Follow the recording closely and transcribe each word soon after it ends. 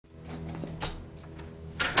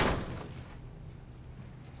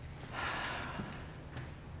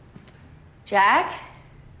Jack?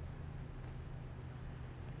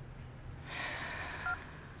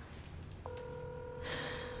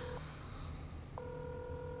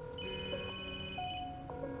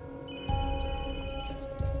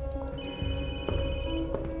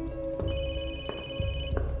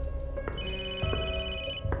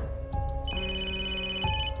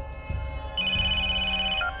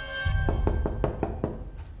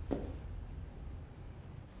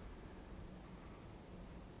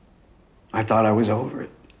 I thought I was over it.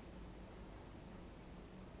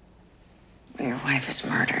 When your wife is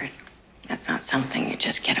murdered, that's not something you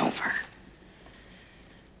just get over.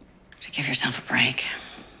 To give yourself a break.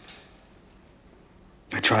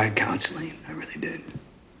 I tried counseling. I really did.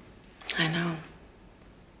 I know.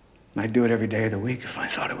 I'd do it every day of the week if I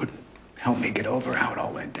thought it would help me get over how it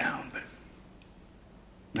all went down, but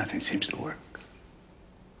nothing seems to work.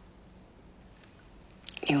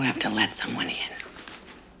 You have to let someone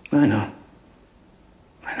in. I know.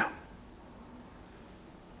 I know.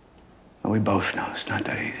 But we both know it's not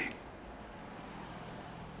that easy.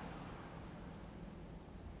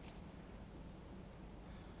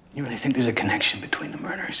 You really think there's a connection between the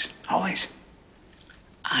murders? Holly's?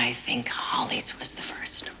 I think Holly's was the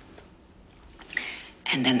first.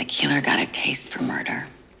 And then the killer got a taste for murder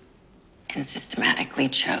and systematically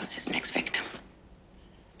chose his next victim.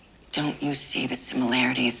 Don't you see the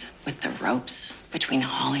similarities with the ropes between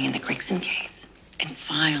Holly and the Grigson case? And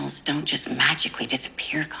files don't just magically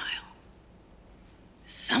disappear, Kyle.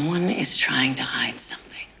 Someone is trying to hide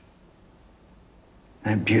something.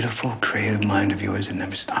 That beautiful, creative mind of yours that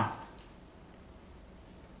never stops.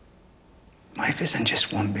 Life isn't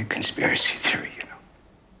just one big conspiracy theory, you know.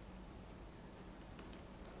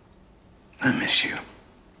 I miss you.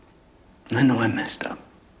 And I know I messed up.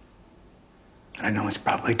 And I know it's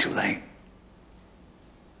probably too late.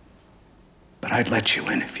 But I'd let you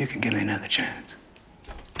in if you could give me another chance.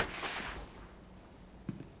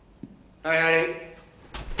 Hi, honey.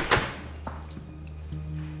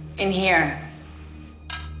 In here.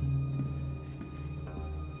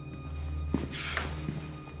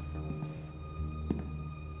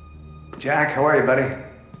 Jack, how are you, buddy?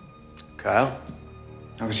 Kyle?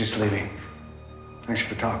 I was just leaving. Thanks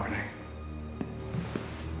for the talk, Renee.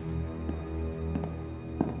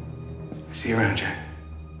 See you around, Jack.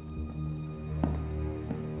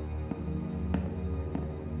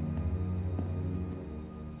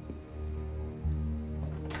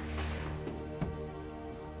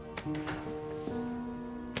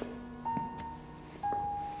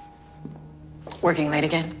 Working late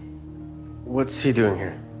again? What's he doing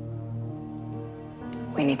here?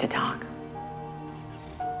 We need to talk.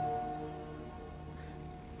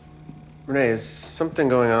 Renee, is something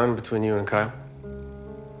going on between you and Kyle?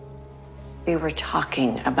 We were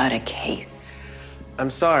talking about a case. I'm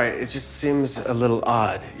sorry, it just seems a little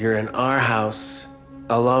odd. You're in our house,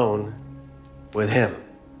 alone, with him.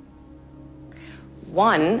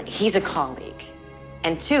 One, he's a colleague.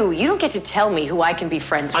 And two, you don't get to tell me who I can be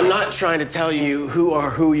friends with. I'm not trying to tell you who or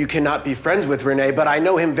who you cannot be friends with, Renee, but I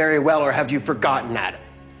know him very well, or have you forgotten that?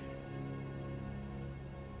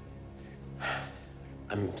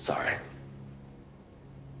 I'm sorry.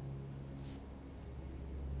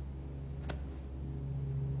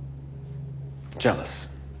 Jealous.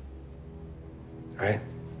 Right?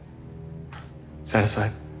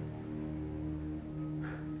 Satisfied?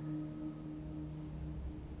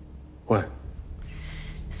 What?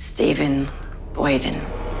 Stephen Boyden.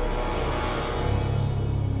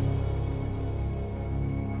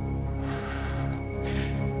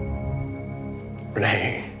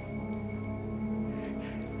 Renee.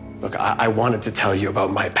 Look, I wanted to tell you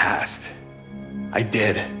about my past. I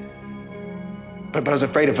did. But I was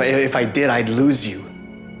afraid if I did, I'd lose you.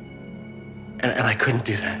 And I couldn't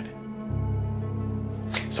do that.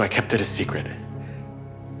 So I kept it a secret.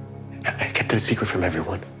 I kept it a secret from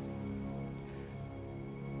everyone.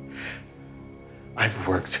 I've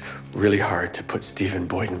worked really hard to put Stephen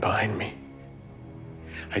Boyden behind me.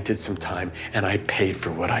 I did some time, and I paid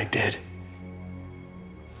for what I did.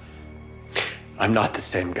 I'm not the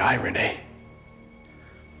same guy, Renee.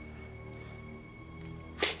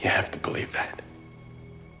 You have to believe that.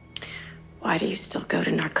 Why do you still go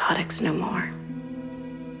to narcotics no more?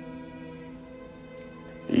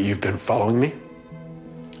 You've been following me?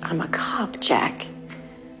 I'm a cop, Jack.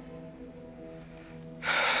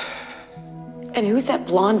 And who's that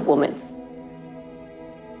blonde woman?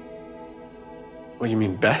 What, you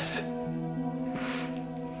mean Bess?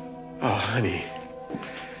 Oh, honey.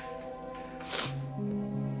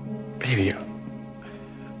 Baby,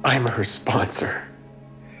 I'm her sponsor.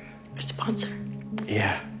 Her sponsor?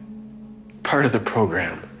 Yeah. Part of the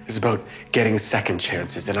program. is about getting second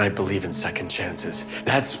chances, and I believe in second chances.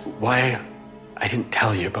 That's why I didn't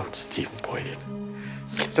tell you about Stephen Boyden.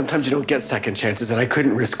 Sometimes you don't get second chances, and I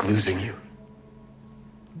couldn't risk losing you.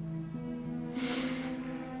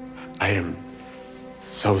 I am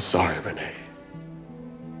so sorry, Renee.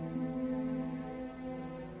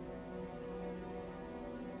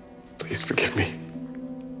 Please forgive me.